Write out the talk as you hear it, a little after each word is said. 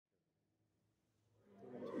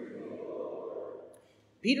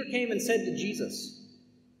Peter came and said to Jesus,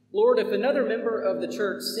 "Lord, if another member of the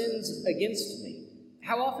church sins against me,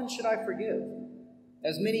 how often should I forgive?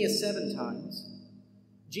 As many as 7 times?"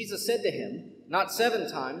 Jesus said to him, "Not 7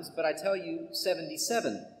 times, but I tell you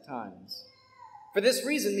 77 times. For this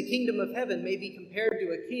reason, the kingdom of heaven may be compared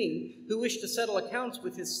to a king who wished to settle accounts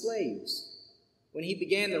with his slaves. When he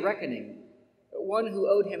began the reckoning, one who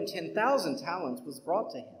owed him 10,000 talents was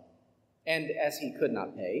brought to him. And as he could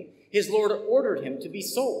not pay, his lord ordered him to be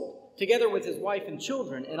sold, together with his wife and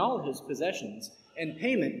children and all his possessions, and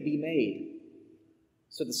payment be made.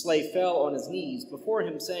 So the slave fell on his knees before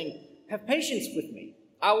him, saying, 'Have patience with me.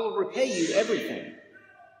 I will repay you everything.'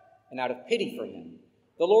 And out of pity for him,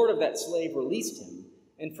 the lord of that slave released him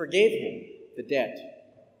and forgave him the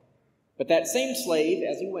debt. But that same slave,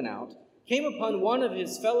 as he went out, came upon one of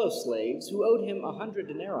his fellow slaves who owed him 100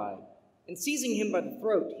 denarii, and seizing him by the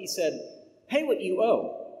throat, he said, 'Pay what you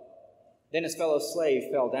owe.' Then his fellow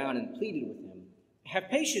slave fell down and pleaded with him, 'Have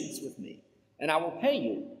patience with me, and I will pay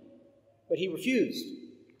you.' But he refused.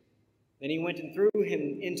 Then he went and threw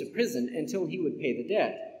him into prison until he would pay the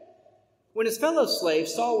debt. When his fellow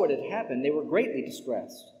slaves saw what had happened, they were greatly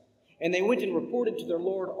distressed, and they went and reported to their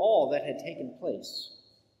lord all that had taken place.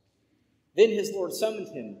 Then his lord summoned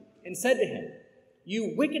him and said to him,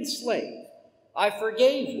 'You wicked slave, I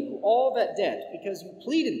forgave you all that debt because you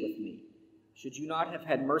pleaded with me. Should you not have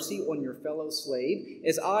had mercy on your fellow slave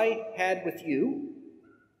as I had with you?'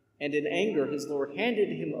 And in anger his lord handed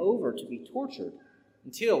him over to be tortured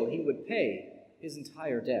until he would pay his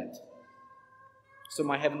entire debt. So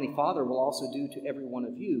my heavenly Father will also do to every one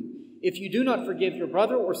of you if you do not forgive your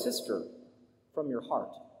brother or sister from your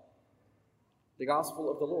heart." The Gospel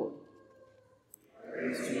of the Lord.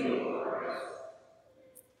 Praise to you, O Christ.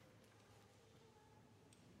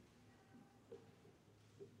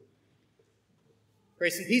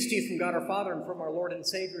 Grace and peace to you from God our Father and from our Lord and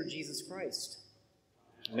Savior, Jesus Christ.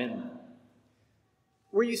 Amen.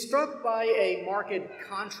 Were you struck by a marked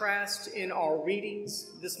contrast in our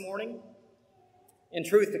readings this morning? In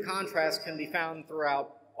truth, the contrast can be found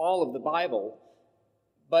throughout all of the Bible,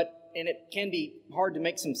 and it can be hard to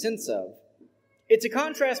make some sense of. It's a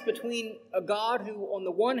contrast between a God who, on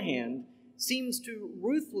the one hand, seems to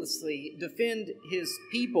ruthlessly defend his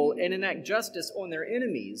people and enact justice on their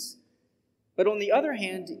enemies, but on the other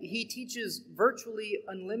hand, he teaches virtually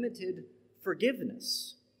unlimited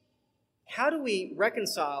forgiveness. How do we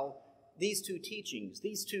reconcile these two teachings,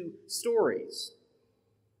 these two stories?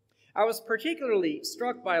 I was particularly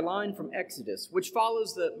struck by a line from Exodus, which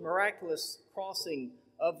follows the miraculous crossing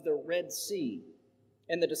of the Red Sea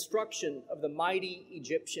and the destruction of the mighty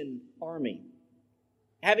Egyptian army.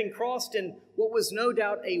 Having crossed in what was no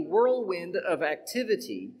doubt a whirlwind of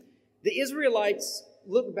activity, the Israelites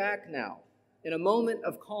look back now in a moment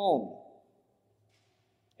of calm,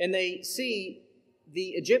 and they see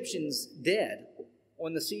the Egyptians dead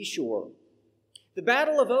on the seashore. The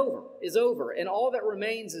battle is over, and all that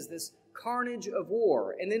remains is this carnage of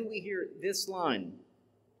war. And then we hear this line,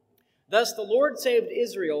 "Thus the Lord saved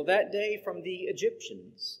Israel that day from the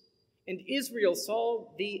Egyptians, and Israel saw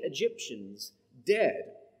the Egyptians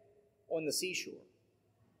dead on the seashore."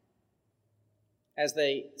 As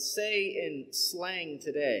they say in slang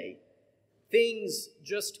today, things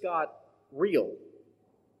just got real.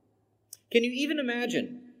 Can you even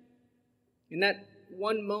imagine in that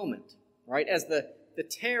one moment, right, as the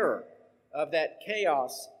terror of that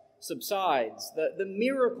chaos subsides, the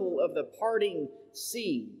miracle of the parting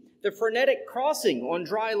sea, the frenetic crossing on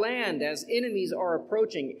dry land as enemies are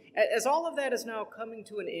approaching, as all of that is now coming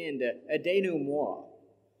to an end, a denouement.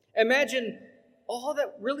 Imagine all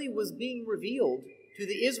that really was being revealed to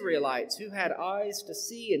the Israelites who had eyes to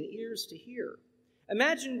see and ears to hear.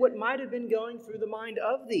 Imagine what might have been going through the mind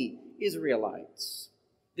of the Israelites.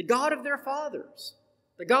 The God of their fathers,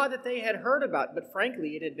 the God that they had heard about, but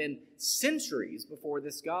frankly, it had been centuries before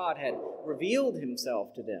this God had revealed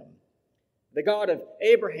himself to them. The God of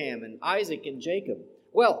Abraham and Isaac and Jacob.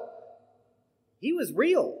 Well, he was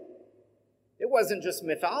real. It wasn't just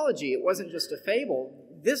mythology. It wasn't just a fable.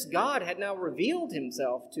 This God had now revealed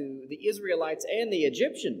himself to the Israelites and the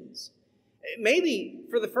Egyptians. Maybe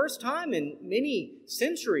for the first time in many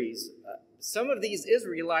centuries, some of these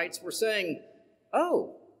Israelites were saying,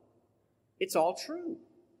 "Oh, it's all true."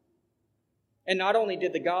 And not only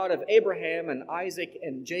did the God of Abraham and Isaac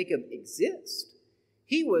and Jacob exist,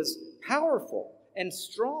 he was powerful and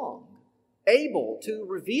strong, able to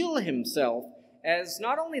reveal himself as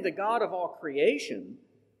not only the God of all creation,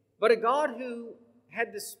 but a God who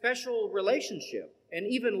had this special relationship and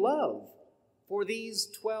even love for these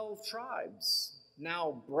 12 tribes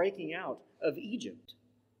now breaking out of Egypt.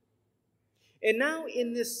 And now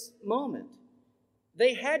in this moment,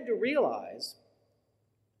 they had to realize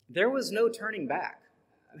there was no turning back.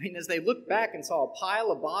 I mean, as they looked back and saw a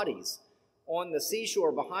pile of bodies on the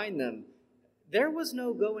seashore behind them, there was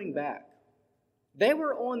no going back. They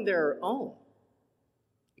were on their own,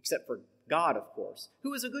 except for God, of course,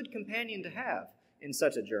 who is a good companion to have in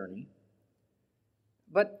such a journey.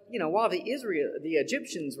 But, while the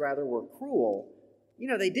Egyptians were cruel,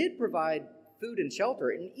 they did provide food and shelter,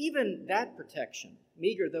 and even that protection,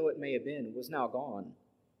 meager though it may have been, was now gone.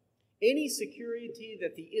 Any security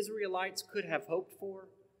that the Israelites could have hoped for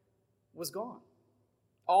was gone.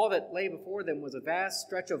 All that lay before them was a vast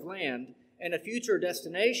stretch of land and a future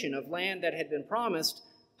destination of land that had been promised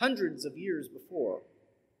hundreds of years before.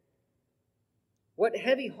 What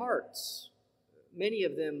heavy hearts many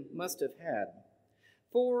of them must have had.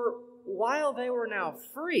 For while they were now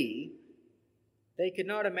free, they could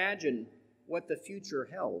not imagine what the future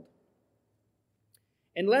held.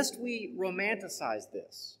 And lest we romanticize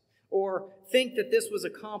this, or think that this was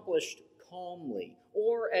accomplished calmly,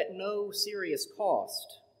 or at no serious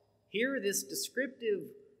cost, hear this descriptive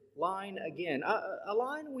line again, a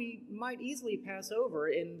line we might easily pass over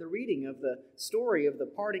in the reading of the story of the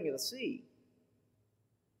parting of the sea.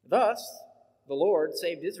 Thus, the Lord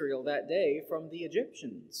saved Israel that day from the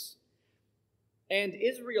Egyptians. And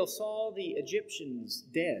Israel saw the Egyptians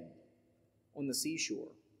dead on the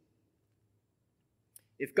seashore.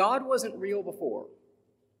 If God wasn't real before,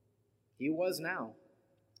 he was now.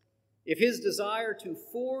 If his desire to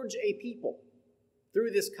forge a people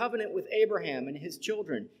through this covenant with Abraham and his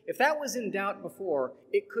children, if that was in doubt before,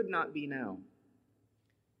 it could not be now.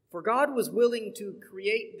 For God was willing to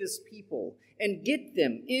create this people and get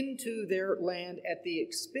them into their land at the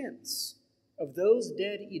expense of those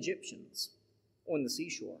dead Egyptians on the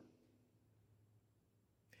seashore.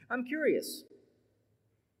 I'm curious,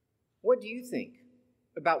 what do you think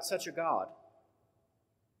about such a God?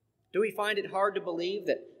 Do we find it hard to believe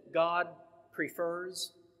that God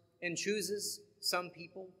prefers and chooses some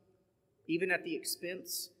people, even at the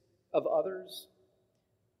expense of others?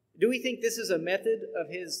 Do we think this is a method of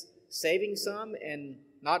his saving some and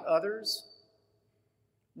not others?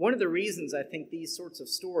 One of the reasons I think these sorts of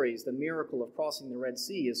stories, the miracle of crossing the Red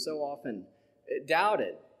Sea, is so often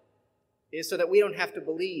doubted is so that we don't have to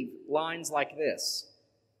believe lines like this.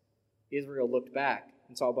 Israel looked back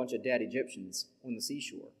and saw a bunch of dead Egyptians on the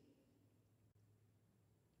seashore.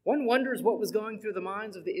 One wonders what was going through the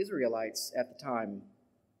minds of the Israelites at the time.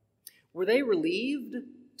 Were they relieved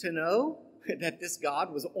to know that this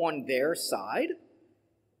God was on their side,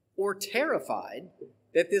 or terrified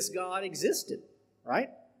that this God existed, right?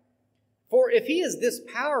 For if he is this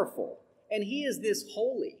powerful, and he is this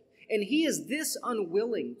holy, and he is this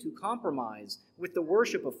unwilling to compromise with the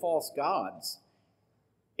worship of false gods,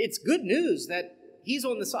 it's good news that he's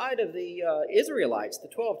on the side of the Israelites, the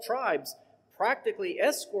 12 tribes, practically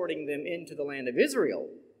escorting them into the land of Israel.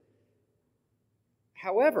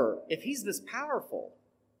 However, if he's this powerful,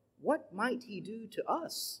 what might he do to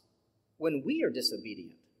us when we are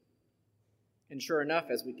disobedient? And sure enough,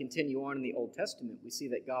 as we continue on in the Old Testament, we see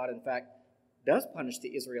that God, in fact, does punish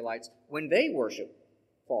the Israelites when they worship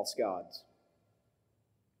false gods.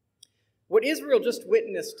 What Israel just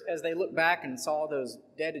witnessed as they looked back and saw those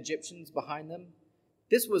dead Egyptians behind them,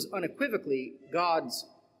 this was unequivocally God's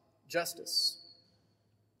justice.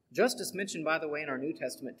 Justice mentioned, by the way, in our New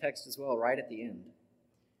Testament text as well, right at the end.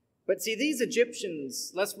 But see, these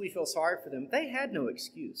Egyptians, lest we feel sorry for them, they had no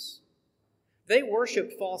excuse. They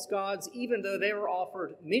worshipped false gods even though they were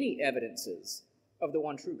offered many evidences of the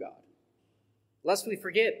one true God. Lest we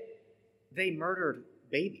forget, they murdered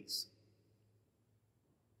babies.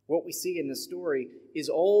 What we see in this story is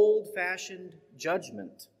old-fashioned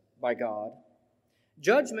judgment by God.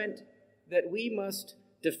 Judgment that we must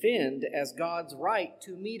defend as God's right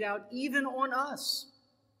to mete out even on us.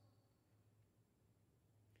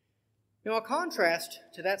 Now, a contrast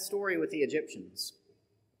to that story with the Egyptians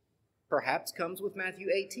perhaps comes with Matthew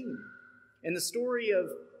 18 and the story of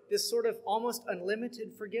this sort of almost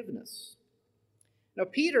unlimited forgiveness. Now,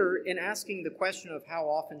 Peter, in asking the question of how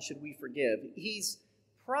often should we forgive, he's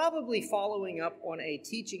probably following up on a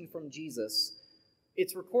teaching from Jesus.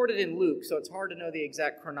 It's recorded in Luke, so it's hard to know the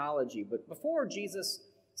exact chronology, but before Jesus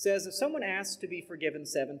says, if someone asks to be forgiven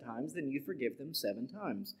 7 times, then you forgive them 7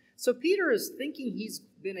 times. So Peter is thinking he's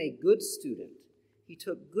been a good student. He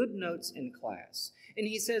took good notes in class. And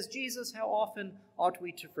he says, Jesus, how often ought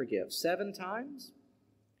we to forgive? 7 times?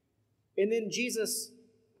 And then Jesus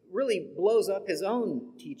really blows up his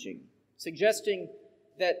own teaching, suggesting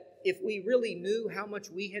that if we really knew how much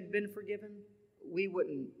we had been forgiven, we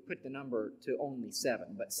wouldn't put the number to only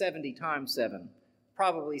 7, but 70 times 7,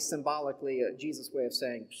 probably symbolically Jesus' way of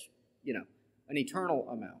saying, an eternal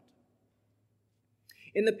amount.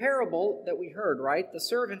 In the parable that we heard, right, the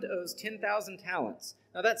servant owes 10,000 talents.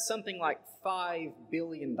 Now that's something like $5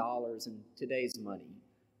 billion in today's money.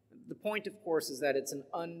 The point, of course, is that it's an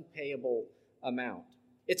unpayable amount.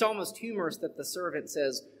 It's almost humorous that the servant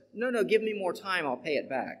says, no, give me more time, I'll pay it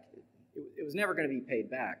back. It was never going to be paid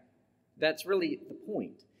back. That's really the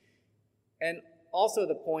point. And also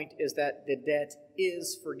the point is that the debt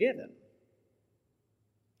is forgiven.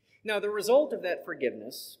 Now, the result of that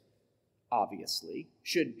forgiveness, obviously,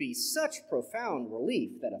 should be such profound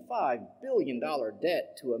relief that a $5 billion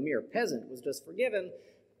debt to a mere peasant was just forgiven,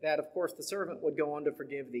 that, of course, the servant would go on to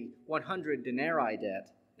forgive the 100 denarii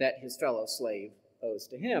debt that his fellow slave owes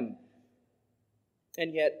to him.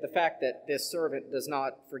 And yet, the fact that this servant does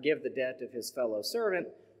not forgive the debt of his fellow servant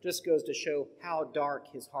just goes to show how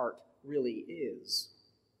dark his heart really is.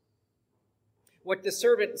 What the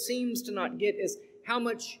servant seems to not get is how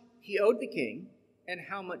much he owed the king and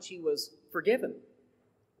how much he was forgiven.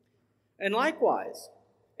 And likewise,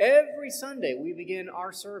 every Sunday we begin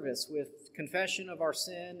our service with confession of our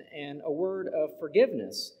sin and a word of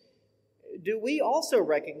forgiveness. Do we also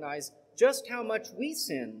recognize just how much we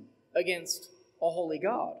sin against a holy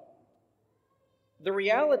God? The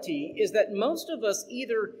reality is that most of us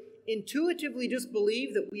either intuitively just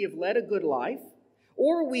believe that we have led a good life,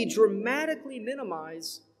 or we dramatically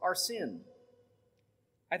minimize our sin.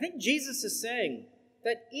 I think Jesus is saying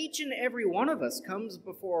that each and every one of us comes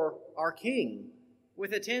before our King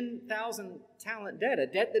with a 10,000 talent debt, a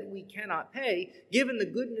debt that we cannot pay, given the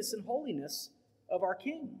goodness and holiness of our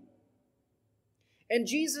King. And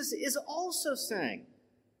Jesus is also saying,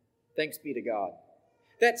 thanks be to God,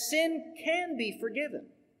 that sin can be forgiven.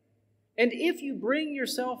 And if you bring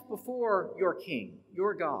yourself before your King,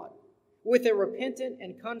 your God, with a repentant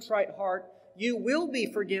and contrite heart, you will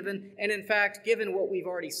be forgiven. And in fact, given what we've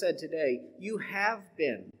already said today, you have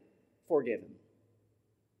been forgiven.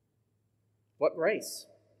 What grace!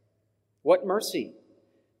 What mercy!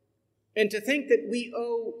 And to think that we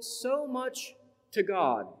owe so much to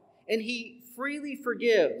God, and He freely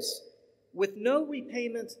forgives with no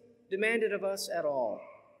repayment demanded of us at all.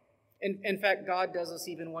 In fact, God does us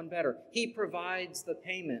even one better. He provides the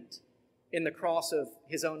payment in the cross of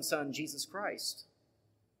His own Son, Jesus Christ.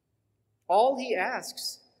 All He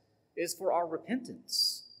asks is for our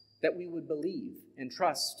repentance, that we would believe and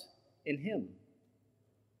trust in Him.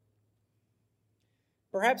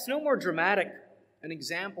 Perhaps no more dramatic an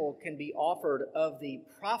example can be offered of the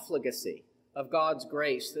profligacy of God's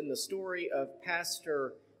grace than the story of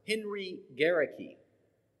Pastor Henry Garricky.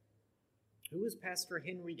 Who is Pastor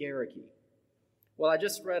Henry Garricky? Well, I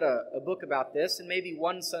just read a book about this, and maybe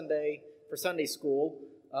one Sunday for Sunday school,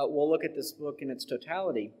 we'll look at this book in its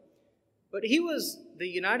totality. But he was the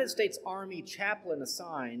United States Army chaplain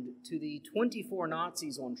assigned to the 24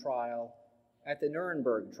 Nazis on trial at the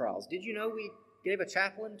Nuremberg trials. Did you know we gave a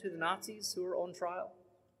chaplain to the Nazis who were on trial?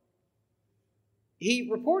 He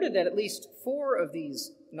reported that at least 4 of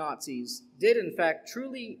these Nazis did, in fact,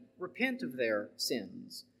 truly repent of their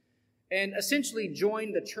sins and essentially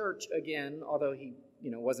joined the church again, although he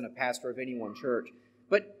wasn't a pastor of any one church.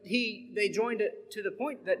 But they joined it to the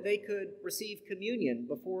point that they could receive communion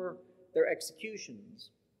before their executions.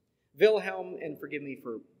 Wilhelm, and forgive me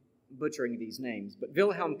for butchering these names, but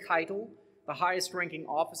Wilhelm Keitel, the highest-ranking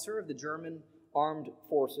officer of the German armed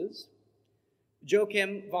forces.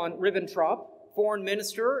 Joachim von Ribbentrop, foreign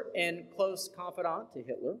minister and close confidant to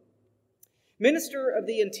Hitler. Minister of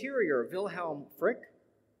the Interior, Wilhelm Frick,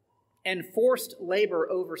 and forced labor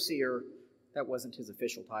overseer, that wasn't his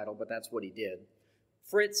official title, but that's what he did,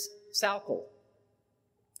 Fritz Sauckel.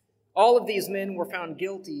 All of these men were found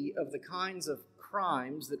guilty of the kinds of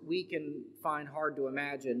crimes that we can find hard to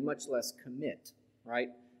imagine, much less commit, right?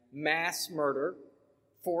 Mass murder,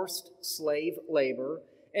 forced slave labor,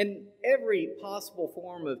 and every possible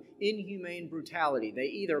form of inhumane brutality. They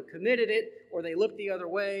either committed it, or they looked the other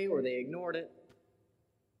way, or they ignored it.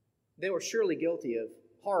 They were surely guilty of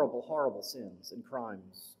horrible, horrible sins and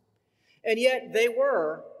crimes. And yet they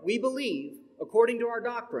were, we believe, according to our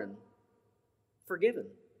doctrine, forgiven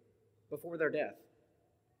before their death.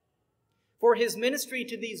 For his ministry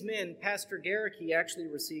to these men, Pastor Garricky actually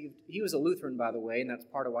received, he was a Lutheran, by the way, and that's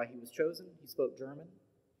part of why he was chosen. He spoke German.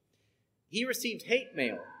 He received hate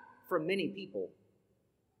mail from many people.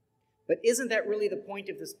 But isn't that really the point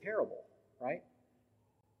of this parable, right?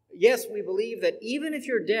 Yes, we believe that even if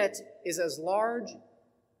your debt is as large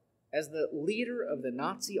as the leader of the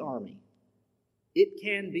Nazi army, it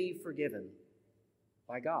can be forgiven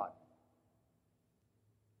by God.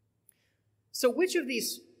 So which of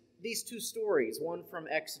these two stories, one from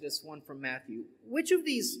Exodus, one from Matthew, which of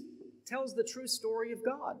these tells the true story of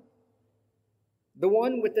God? The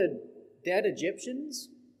one with the dead Egyptians,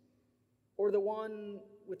 or the one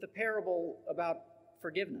with the parable about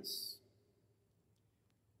forgiveness?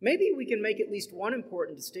 Maybe we can make at least one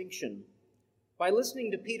important distinction by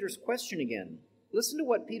listening to Peter's question again. Listen to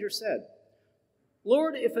what Peter said.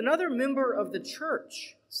 Lord, if another member of the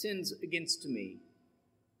church sins against me,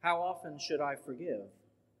 how often should I forgive?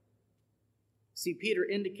 See, Peter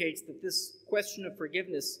indicates that this question of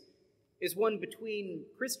forgiveness is one between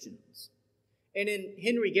Christians. And in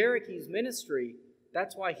Henry Garricke's ministry,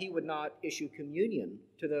 that's why he would not issue communion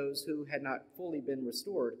to those who had not fully been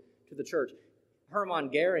restored to the church. Hermann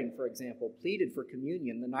Goering, for example, pleaded for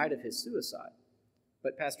communion the night of his suicide,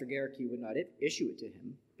 but Pastor Garricke would not issue it to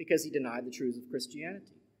him because he denied the truths of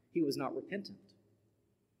Christianity. He was not repentant.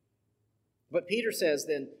 But Peter says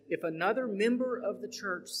then, if another member of the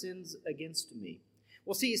church sins against me.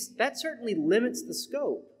 Well, see, that certainly limits the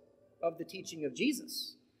scope of the teaching of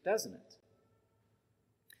Jesus, doesn't it?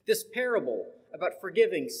 This parable about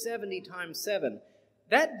forgiving 70 times 7,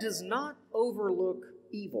 that does not overlook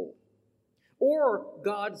evil or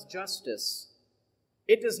God's justice.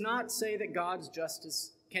 It does not say that God's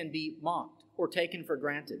justice can be mocked or taken for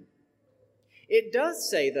granted. It does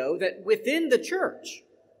say, though, that within the church,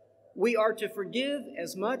 we are to forgive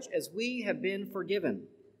as much as we have been forgiven,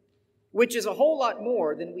 which is a whole lot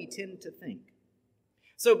more than we tend to think.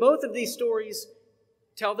 So both of these stories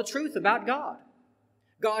tell the truth about God.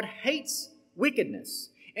 God hates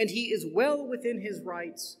wickedness, and he is well within his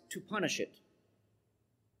rights to punish it.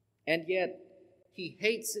 And yet, he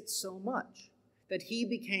hates it so much that he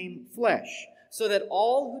became flesh, so that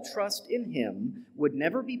all who trust in him would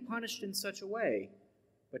never be punished in such a way,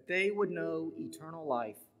 but they would know eternal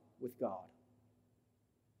life with God.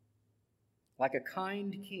 Like a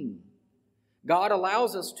kind king, God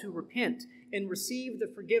allows us to repent and receive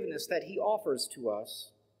the forgiveness that he offers to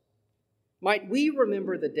us. Might we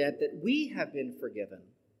remember the debt that we have been forgiven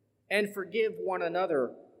and forgive one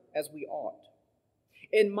another as we ought.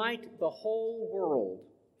 And might the whole world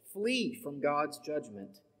flee from God's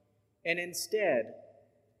judgment and instead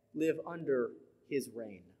live under his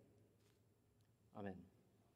reign. Amen.